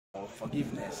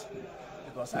forgiveness,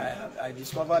 because I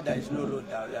discovered there is no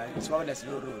road. I discovered there's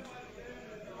no road.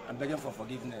 I'm begging for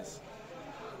forgiveness.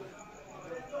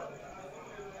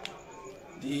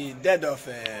 The death of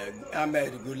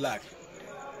Ahmed Goodluck,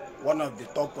 one of the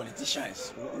top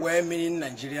politicians, well-meaning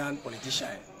Nigerian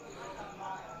politician.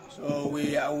 So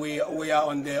we are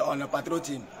on a patrol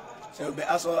team. So they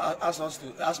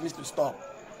asked me to stop.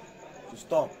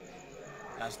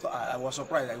 I was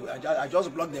surprised. I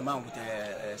just blocked the man with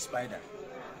a spider.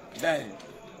 Then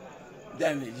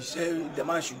he said the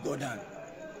man should go down.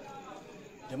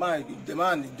 The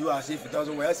man do as if it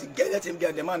doesn't work. Let him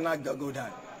get the man not go down.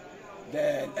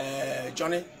 Then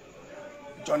Johnny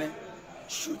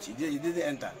shoot. He didn't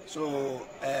enter. So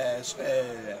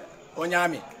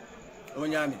Onyami.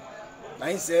 Now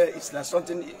he said it's like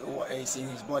something is in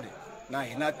his body. Now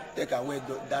he not take away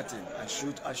that thing and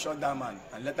shot that man.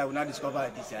 And later we now discover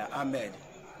it is Ahmed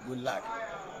Goodluck.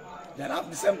 Then at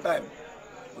the same time,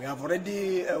 we have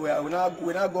already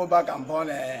we now go back and burn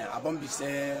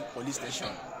Abombise police station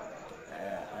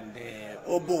and the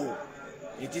Obo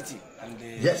Etiti and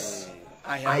the yes.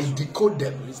 I decode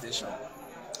them. Police station.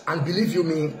 And believe you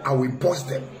me, I will bust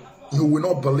them. You will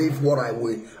not believe what I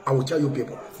will tell you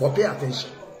people. But pay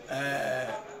attention.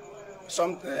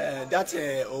 That's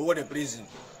over the prison.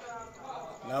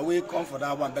 Now we come for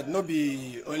that one, but not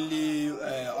be only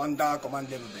under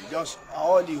command level. Just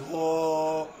all the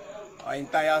whole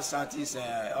entire Southeast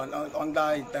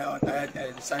under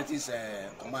entire Southeast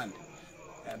command.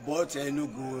 Both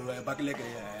Enugu, Bakileke.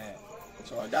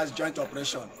 So that's joint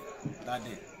operation that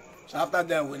day. So after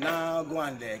that, we now go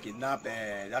and kidnap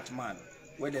that man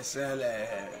where they sell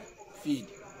feed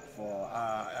for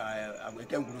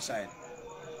Guru side.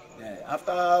 Yeah.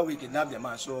 After we kidnap the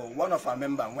man, so one of our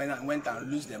members went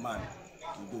and lose the man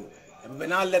to go. And we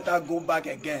now let her go back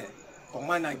again,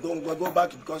 command and go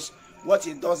back, because what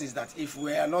he does is that if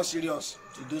we are not serious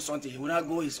to do something, he will not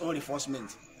go his own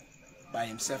reinforcement by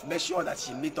himself, make sure that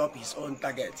he meet up his own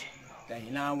target. Then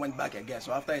he now went back again.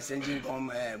 So after exchanging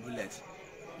bullets,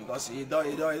 because he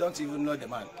don't even know the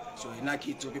man, so he now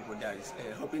killed 2 people there,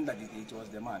 hoping that it was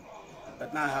the man.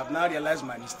 But now I have now realized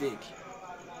my mistake.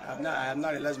 I have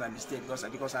not realized my mistake because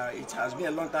it has been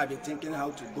a long time I've been thinking how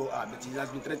to go out, but he has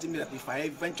been threatening me that if I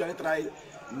eventually try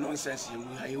nonsense,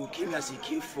 he will kill me as he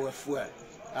killed for a fool.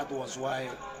 That was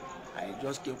why I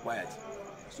just kept quiet.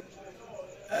 So,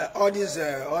 all these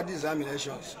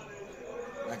ammunitions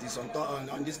that is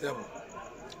on this level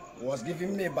was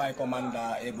given me by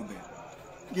Commander Ebube.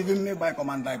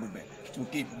 To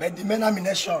keep. But the main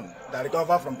ammunition that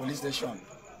recovered from police station,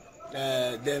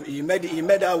 he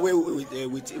made away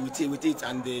with it,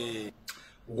 and the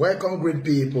welcome, great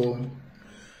people.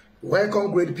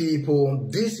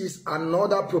 This is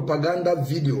another propaganda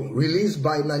video released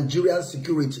by Nigerian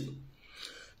security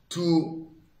to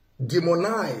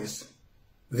demonize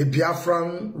the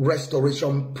Biafran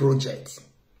restoration project.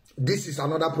 This is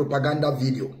another propaganda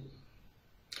video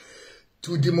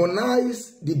to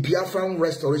demonize the Biafran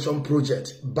restoration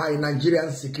project by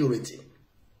Nigerian security.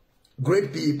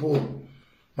 Great people,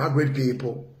 my great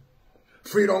people,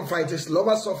 freedom fighters,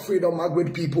 lovers of freedom, my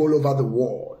great people all over the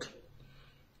world.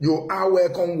 You are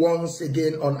welcome once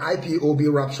again on Ipob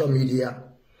Rapture Media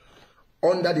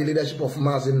under the leadership of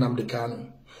Mazi Nnamdi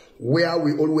Kanu, where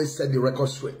we always set the record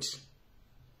straight.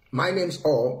 My name's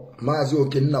Mazi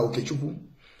Okechukwu,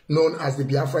 known as the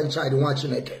Biafran child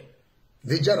Nwachineke,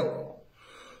 the general.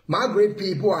 My great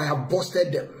people, I have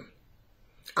busted them,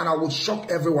 and I will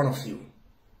shock every one of you.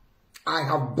 I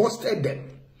have busted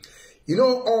them. You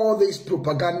know, all this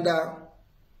propaganda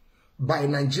by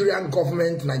Nigerian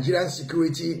government, Nigerian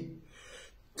security,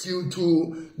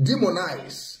 to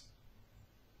demonize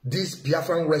this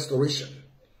Biafran restoration.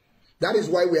 That is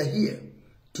why we are here,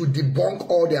 to debunk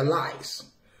all their lies,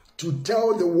 to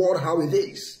tell the world how it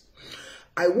is.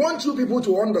 I want you people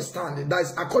to understand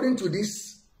that according to this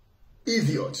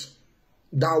idiot,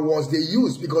 that was the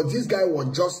use, because this guy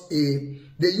was just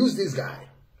they used this guy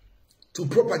to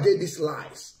propagate these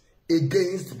lies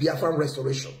against Biafran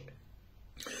restoration.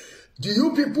 Do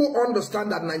you people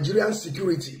understand that Nigerian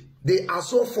security, they are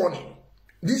so funny?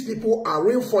 These people are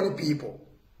real funny people.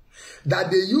 That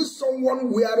they use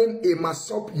someone wearing a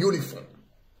MASSOB uniform.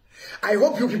 I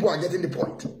hope you people are getting the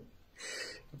point.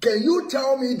 Can you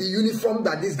tell me the uniform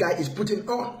that this guy is putting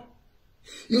on?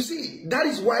 You see, that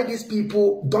is why these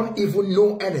people don't even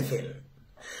know anything.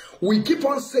 We keep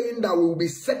on saying that we will be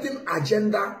setting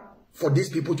agenda for these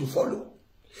people to follow.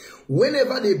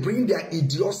 Whenever they bring their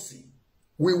idiocy,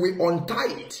 we will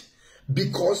untie it,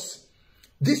 because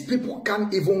these people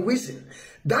can't even reason.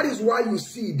 That is why you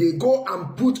see they go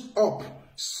and put up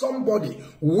somebody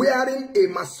wearing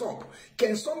a MASSOB.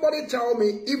 Can somebody tell me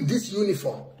if this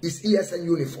uniform is ESN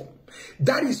uniform?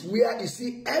 That is where you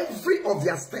see every of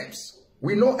their steps.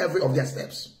 We know every of their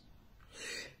steps.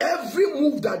 Every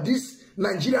move that these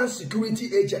Nigerian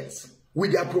security agents,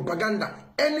 with their propaganda,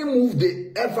 any move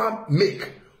they ever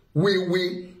make,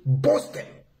 we boast them.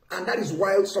 And that is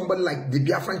why somebody like the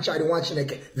Biafran child,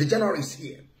 the general, is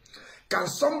here. Can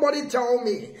somebody tell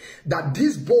me that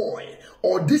this boy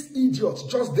or this idiot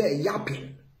just there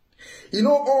yapping, you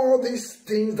know, all these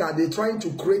things that they're trying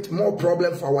to create more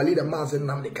problem for our leader, Mazi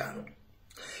Nnamdi Kanu,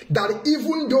 that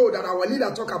even though that our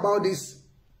leader talk about this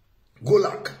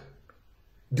Golak,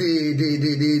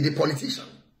 the politician,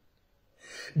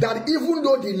 that even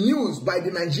though the news by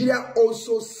the Nigeria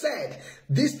also said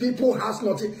these people has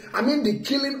nothing, I mean the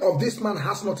killing of this man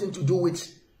has nothing to do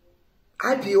with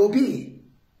IPOB,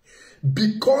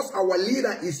 because our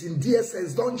leader is in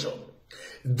DSS dungeon.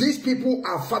 These people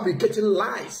are fabricating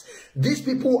lies. These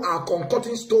people are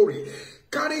concocting story.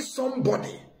 Carry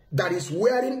somebody that is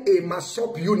wearing a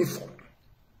MASSOB uniform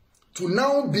to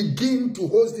now begin to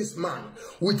host this man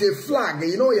with a flag.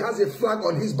 You know, he has a flag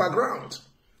on his background,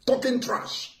 talking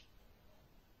trash.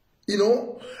 You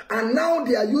know, and now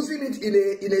they are using it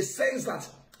in a sense that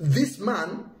this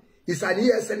man is an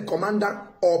ESN commander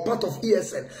or part of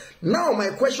ESN. Now my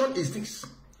question is this,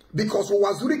 because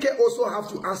Uwazurike also have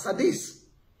to answer this.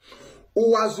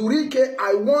 Uwazurike,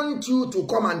 I want you to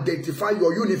come and identify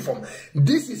your uniform.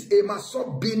 This is a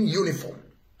MASSOB bin uniform.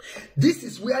 This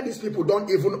is where these people don't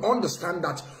even understand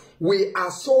that we are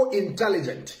so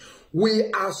intelligent.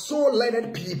 We are so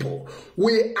learned people.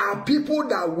 We are people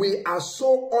that we are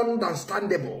so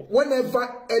understandable.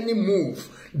 Whenever any move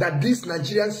that these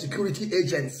Nigerian security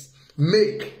agents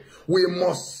make, we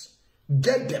must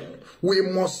get them. We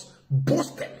must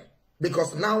boast them.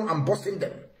 Because now I'm boasting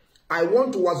them. I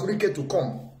want Uwazurike to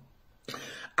come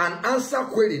and answer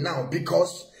query now,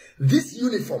 because this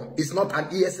uniform is not an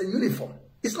ESN uniform.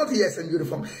 It's not ESN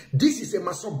uniform. This is a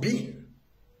MASSOB bin.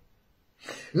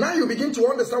 Now you begin to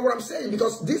understand what I'm saying,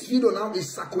 because this video now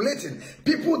is circulating.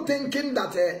 People thinking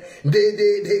that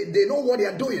they know what they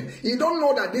are doing. You don't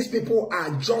know that these people are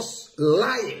just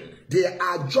lying. They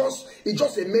are just, it's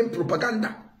just a main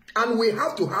propaganda. And we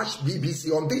have to hash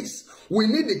BBC on this. We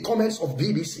need the comments of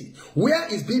BBC. Where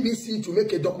is BBC to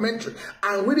make a documentary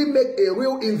and really make a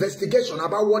real investigation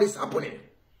about what is happening?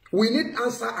 We need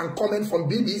answer and comment from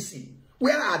BBC.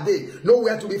 Where are they?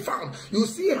 Nowhere to be found. You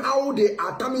see how they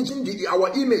are damaging our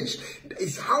image.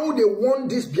 It's how they want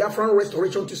this Biafran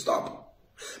restoration to stop.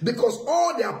 Because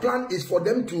all their plan is for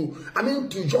them to,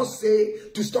 to just say,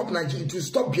 to stop Nigeria, to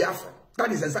stop Biafra.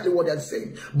 That is exactly what they're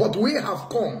saying. But we have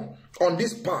come on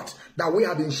this path that we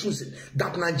have been choosing,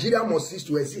 that Nigeria must cease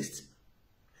to exist.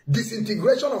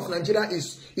 Disintegration of Nigeria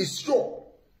is sure.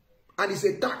 And it's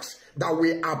a tax that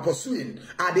we are pursuing.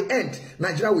 At the end,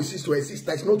 Nigeria will cease to exist.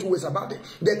 There's no two ways about it.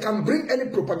 They can bring any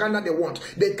propaganda they want.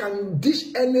 They can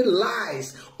dish any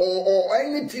lies or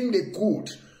anything they could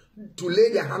to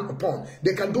lay their hand upon.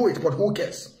 They can do it, but who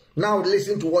cares? Now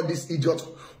listen to what this idiot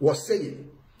was saying.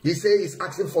 He says he's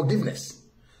asking forgiveness.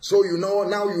 So you know,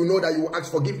 now you know that you will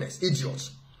ask forgiveness.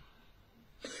 Idiots.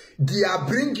 They are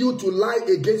bring you to lie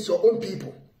against your own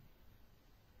people.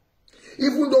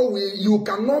 Even though you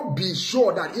cannot be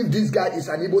sure that if this guy is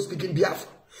an Igbo speaking Biafra,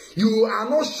 you are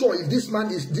not sure if this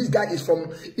guy is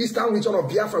from eastern region of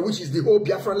Biafra, which is the whole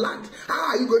Biafran land. How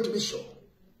are you going to be sure?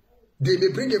 They may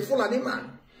bring a Fulani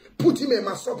man, put him in a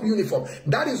MASSOB uniform.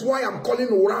 That is why I'm calling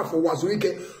Ralph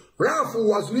Uwazurike. Ralph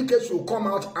Uwazurike should come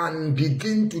out and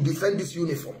begin to defend this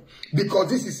uniform, because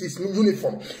this is his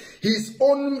uniform. His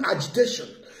own agitation,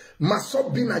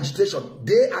 MASSOB bin agitation,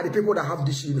 they are the people that have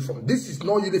this uniform. This is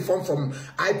not uniform from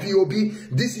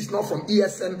IPOB. This is not from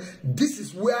ESN. This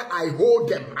is where I hold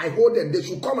them. I hold them. They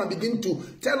should come and begin to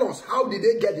tell us how did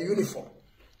they get the uniform.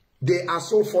 They are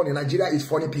so funny. Nigeria is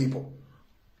funny people.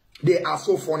 They are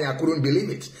so funny, I couldn't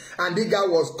believe it. And the guy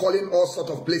was calling all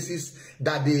sorts of places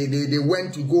that they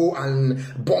went to go and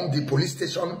bomb the police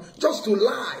station just to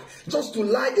lie. Just to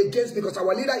lie against, because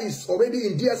our leader is already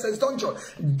in DSS dungeon.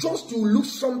 Just to look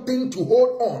something to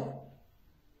hold on.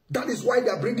 That is why they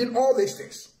are bringing all these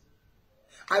things.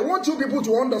 I want you people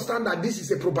to understand that this is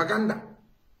a propaganda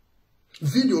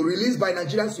video released by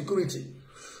Nigerian security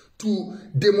to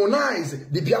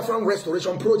demonize the Biafran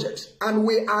restoration project. And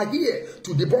we are here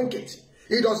to debunk it.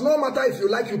 It does not matter if you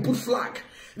like, you put flag.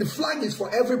 The flag is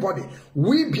for everybody.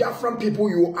 We Biafran people,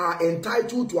 you are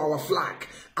entitled to our flag.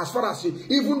 As far as you,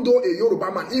 even though a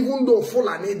Yoruba man, even though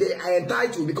Fulani, they are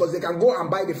entitled because they can go and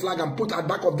buy the flag and put at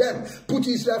back of them. Put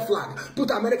Israel flag, put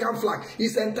American flag.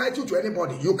 It's entitled to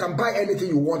anybody. You can buy anything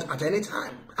you want at any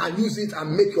time and use it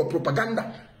and make your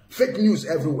propaganda. Fake news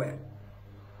everywhere.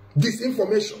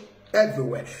 Disinformation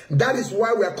everywhere. That is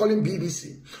why we are calling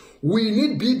BBC. We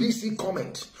need BBC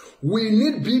comment. We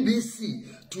need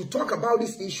BBC to talk about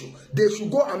this issue. They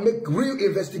should go and make real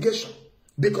investigation,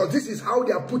 because this is how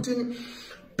they are putting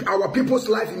our people's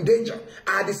life in danger.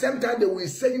 At the same time, they were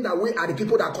saying that we are the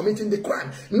people that are committing the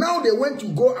crime. Now they went to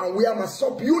go and wear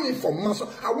MASSOB uniform.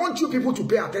 I want you people to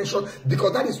pay attention,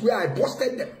 because that is where I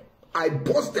busted them. I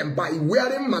bust them by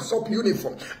wearing MASSOB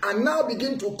uniform, and now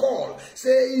begin to call,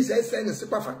 say he's SN.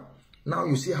 Now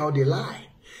you see how they lie.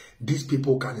 These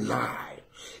people can lie,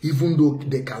 even though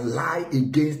they can lie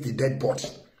against the dead body,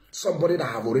 somebody that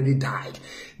have already died.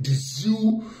 The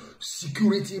zoo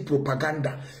security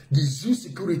propaganda, the zoo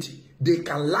security, they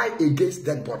can lie against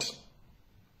dead body.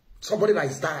 Somebody that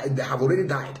is died, they have already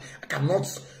died, cannot,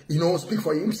 speak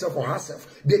for himself or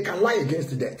herself. They can lie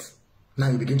against the death. Now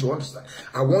you begin to understand.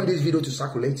 I want this video to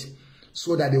circulate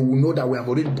so that they will know that we have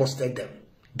already busted them.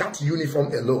 That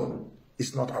uniform alone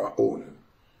is not our own.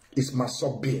 It's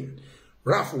MASSOB bin.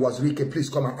 Raf was Rike, please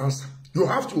come and answer. You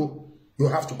have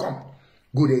to come.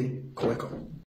 Good day. Welcome.